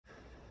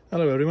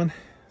Hello everyone.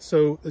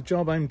 So the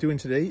job I'm doing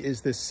today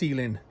is the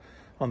ceiling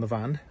on the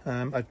van.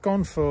 I've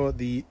gone for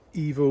the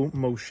Evo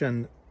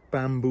Motion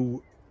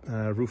bamboo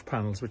roof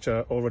panels, which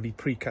are already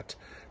pre-cut,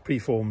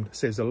 pre-formed.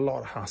 Saves a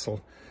lot of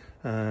hassle.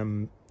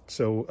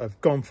 So I've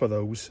gone for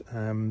those.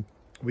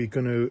 We're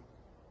going to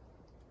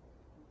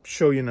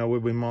show you now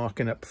where we're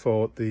marking up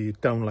for the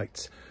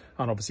downlights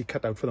and obviously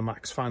cut out for the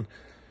max fan.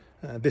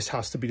 This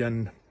has to be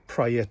done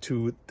prior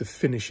to the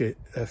finish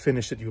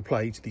that you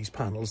apply to these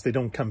panels. They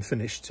don't come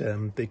finished.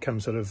 They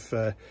come sort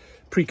of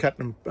pre-cut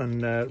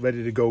and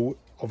ready to go,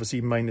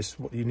 obviously minus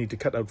what you need to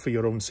cut out for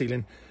your own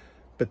ceiling,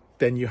 but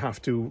then you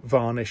have to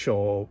varnish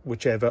or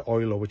whichever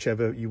oil or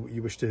whichever you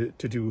wish to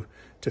do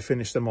to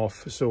finish them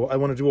off. So I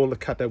want to do all the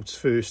cutouts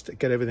first,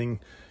 get everything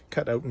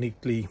cut out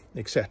neatly,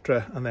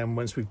 etc., and then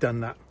once we've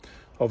done that,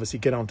 obviously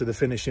get on to the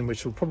finishing,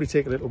 which will probably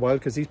take a little while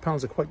because these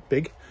panels are quite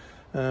big.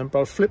 But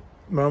I'll flip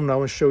around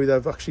now and show you that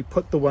I've actually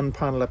put the one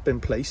panel up in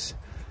place,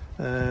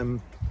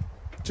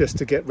 just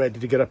to get ready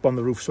to get up on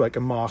the roof so I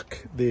can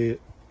mark the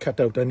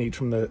cutout I need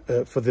from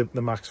the for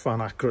the max fan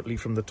accurately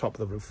from the top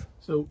of the roof.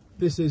 So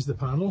this is the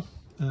panel,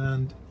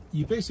 and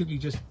you basically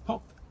just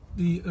pop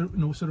the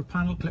sort of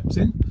panel clips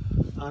in,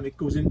 and it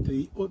goes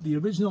into the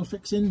original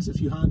fixings. If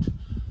you had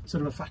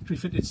sort of a factory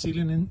fitted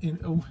ceiling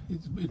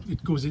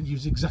it goes in,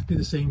 use exactly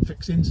the same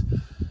fixings.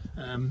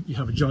 You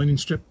have a joining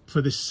strip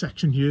for this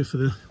section here for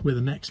where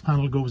the next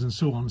panel goes, and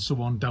so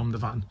on down the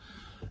van.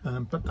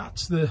 But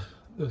that's the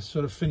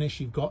sort of finish.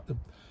 You've got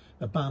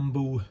the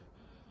bamboo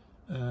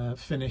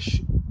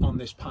finish on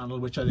this panel,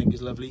 which I think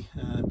is lovely.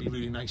 It'd be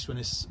really nice when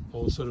it's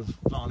all sort of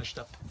varnished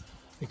up,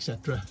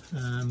 etc.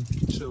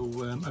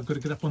 I've got to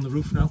get up on the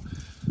roof now,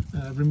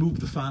 remove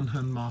the fan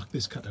and mark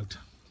this cutout.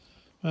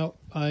 Well,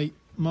 I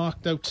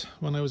marked out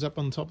when I was up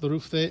on top of the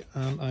roof there,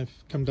 and I've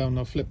come down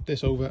now, flipped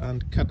this over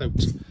and cut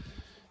out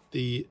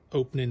the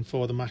opening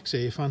for the max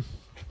air fan.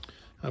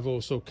 I've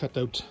also cut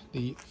out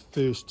the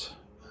first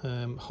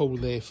hole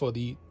there for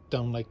the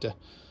downlighter.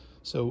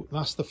 So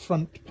that's the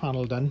front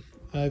panel done.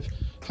 I've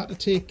had to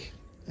take,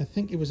 I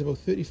think it was about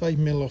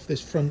 35mm off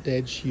this front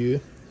edge here,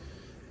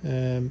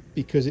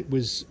 because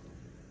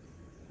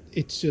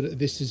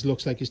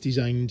looks like it's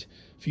designed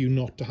for you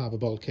not to have a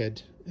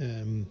bulkhead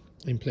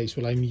in place.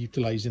 Well, I'm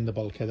utilising the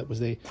bulkhead that was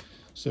there,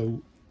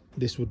 so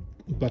this would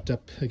butt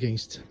up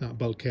against that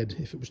bulkhead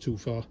if it was too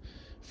far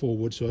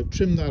forward. So I've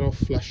trimmed that off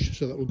flush,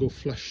 so that will go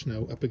flush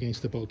now up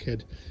against the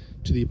bulkhead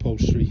to the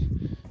upholstery,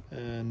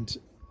 and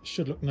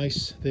should look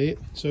nice there.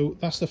 So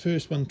that's the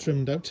first one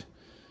trimmed out,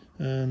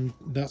 and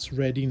that's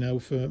ready now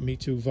for me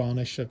to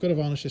varnish. I've got to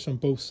varnish this on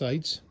both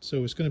sides,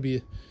 so it's going to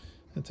be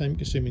a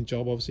time-consuming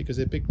job, obviously, because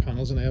they're big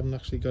panels and I haven't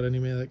actually got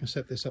anywhere that I can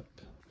set this up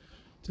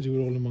to do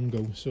it all in one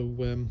go. So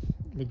we'll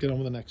get on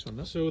with the next one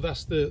now. So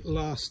that's the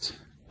last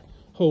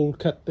hole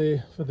cut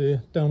there for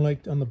the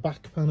downlight on the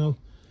back panel,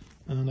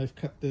 and I've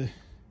cut the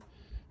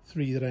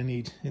 3 that I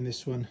need in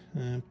this one,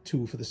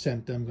 2 for the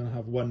centre. I'm going to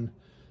have 1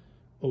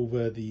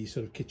 over the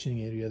sort of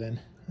kitchening area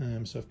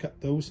then, so I've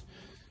cut those.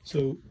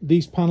 So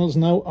these panels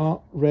now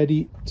are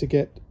ready to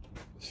get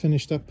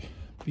finished up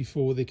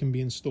before they can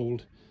be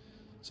installed.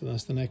 So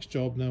that's the next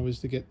job now, is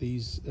to get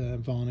these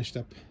varnished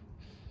up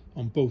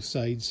on both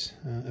sides,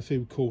 a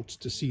few coats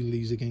to seal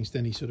these against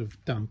any sort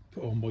of damp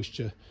or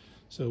moisture.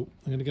 So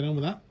I'm going to get on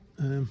with that,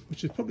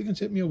 which is probably going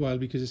to take me a while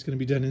because it's going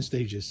to be done in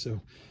stages.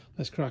 So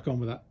let's crack on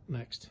with that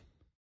next.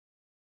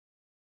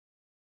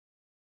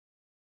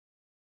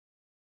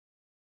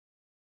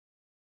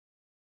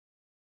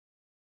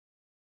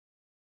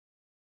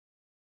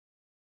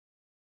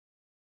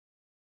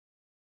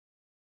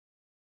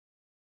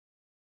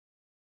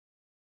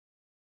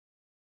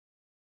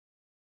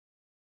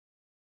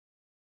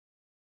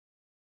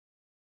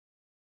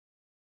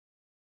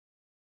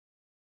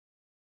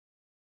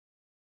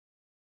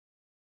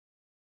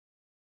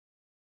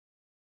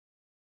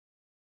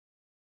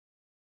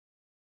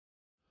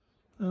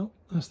 Well,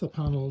 that's the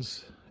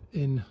panels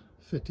in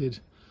fitted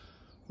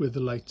with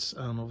the lights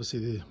and obviously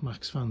the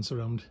max fan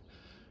surround.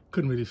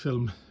 Couldn't really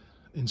film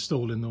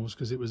installing those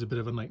because it was a bit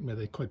of a nightmare.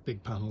 They're quite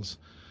big panels.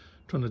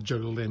 Trying to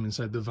juggle them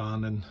inside the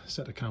van and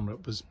set a camera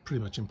up was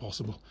pretty much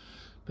impossible.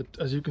 But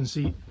as you can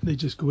see, they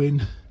just go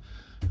in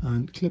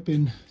and clip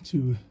in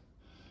to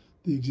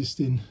the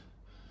existing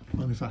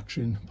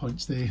manufacturing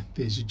points there.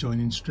 There's your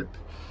joining strip,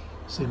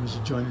 same as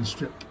your joining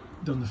strip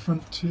down the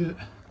front here,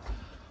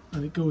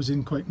 and it goes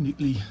in quite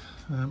neatly.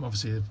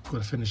 Obviously I've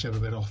got to finish every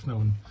bit off now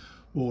on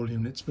wall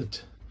units,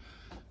 but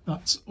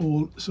that's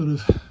all sort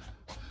of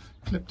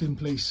clipped in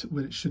place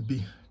where it should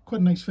be.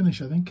 Quite a nice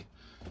finish, I think.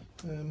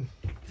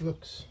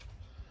 Looks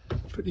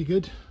pretty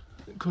good.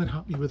 Quite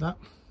happy with that,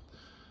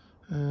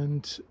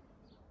 and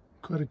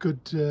quite a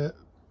good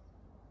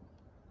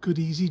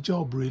easy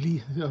job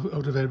really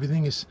out of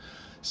everything. It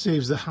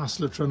saves the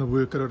hassle of trying to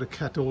work out how to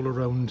cut all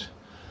around,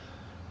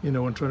 you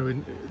know, and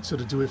trying to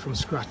sort of do it from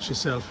scratch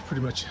yourself.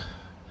 Pretty much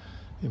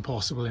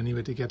impossible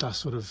anyway to get that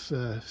sort of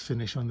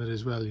finish on there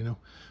as well, you know.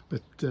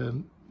 But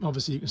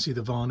obviously you can see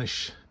the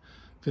varnish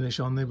finish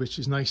on there, which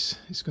is nice.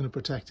 It's going to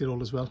protect it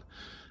all as well.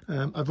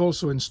 I've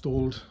also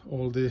installed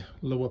all the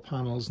lower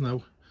panels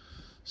now,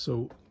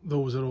 so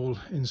those are all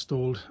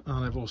installed,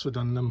 and I've also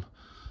done them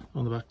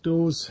on the back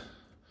doors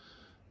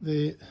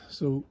there.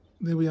 So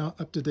there we are,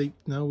 up to date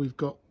now. We've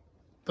got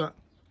that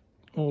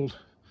all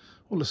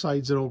the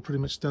sides are all pretty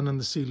much done, and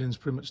the ceiling's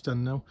pretty much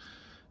done now.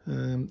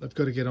 I've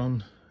got to get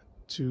on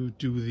to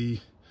do the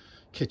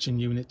kitchen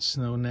units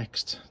now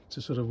next,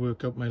 to sort of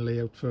work out my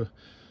layout for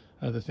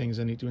other things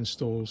I need to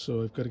install.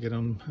 So I've got to get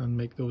on and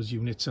make those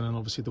units, and then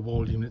obviously the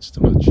wall units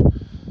to match.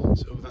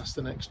 So that's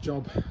the next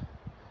job.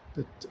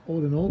 But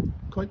all in all,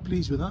 quite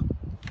pleased with that.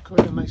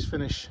 Quite a nice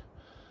finish.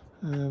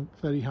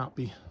 Very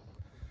happy.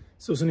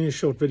 So it's only a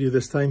short video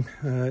this time,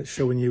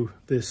 showing you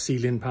the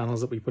ceiling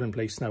panels that we put in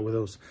place now with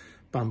those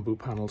bamboo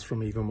panels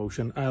from Evo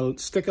Motion. I'll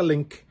stick a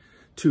link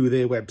to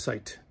their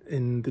website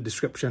in the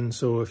description,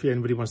 so if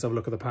anybody wants to have a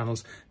look at the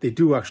panels, they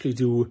do actually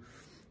do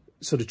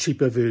sort of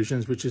cheaper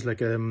versions, which is like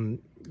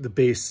the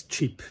base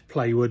cheap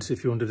plywood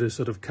if you wanted to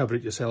sort of cover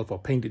it yourself or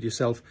paint it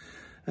yourself.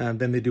 And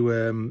then they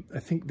do I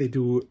think they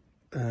do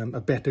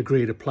a better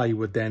grade of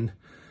plywood, then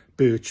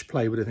birch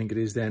plywood I think it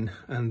is then,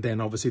 and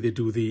then obviously they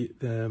do the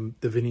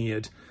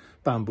veneered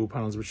bamboo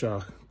panels, which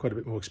are quite a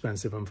bit more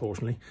expensive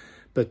unfortunately.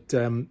 But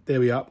there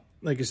we are.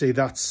 Like I say,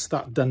 that's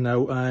that done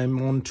now.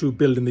 I'm on to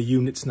building the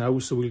units now,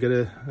 so we'll get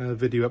a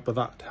video up of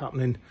that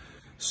happening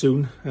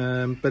soon.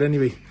 But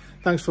anyway,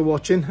 thanks for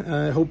watching.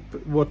 I hope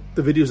what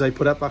the videos I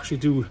put up actually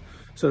do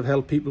sort of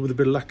help people with a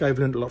bit of luck. I've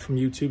learned a lot from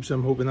YouTube, so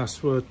I'm hoping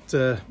that's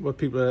what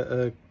people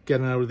are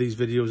getting out of these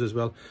videos as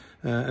well.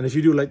 And if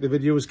you do like the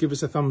videos, give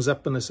us a thumbs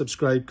up and a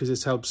subscribe, because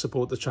it helps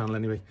support the channel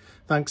anyway.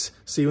 Thanks.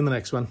 See you in the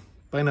next one.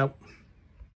 Bye now.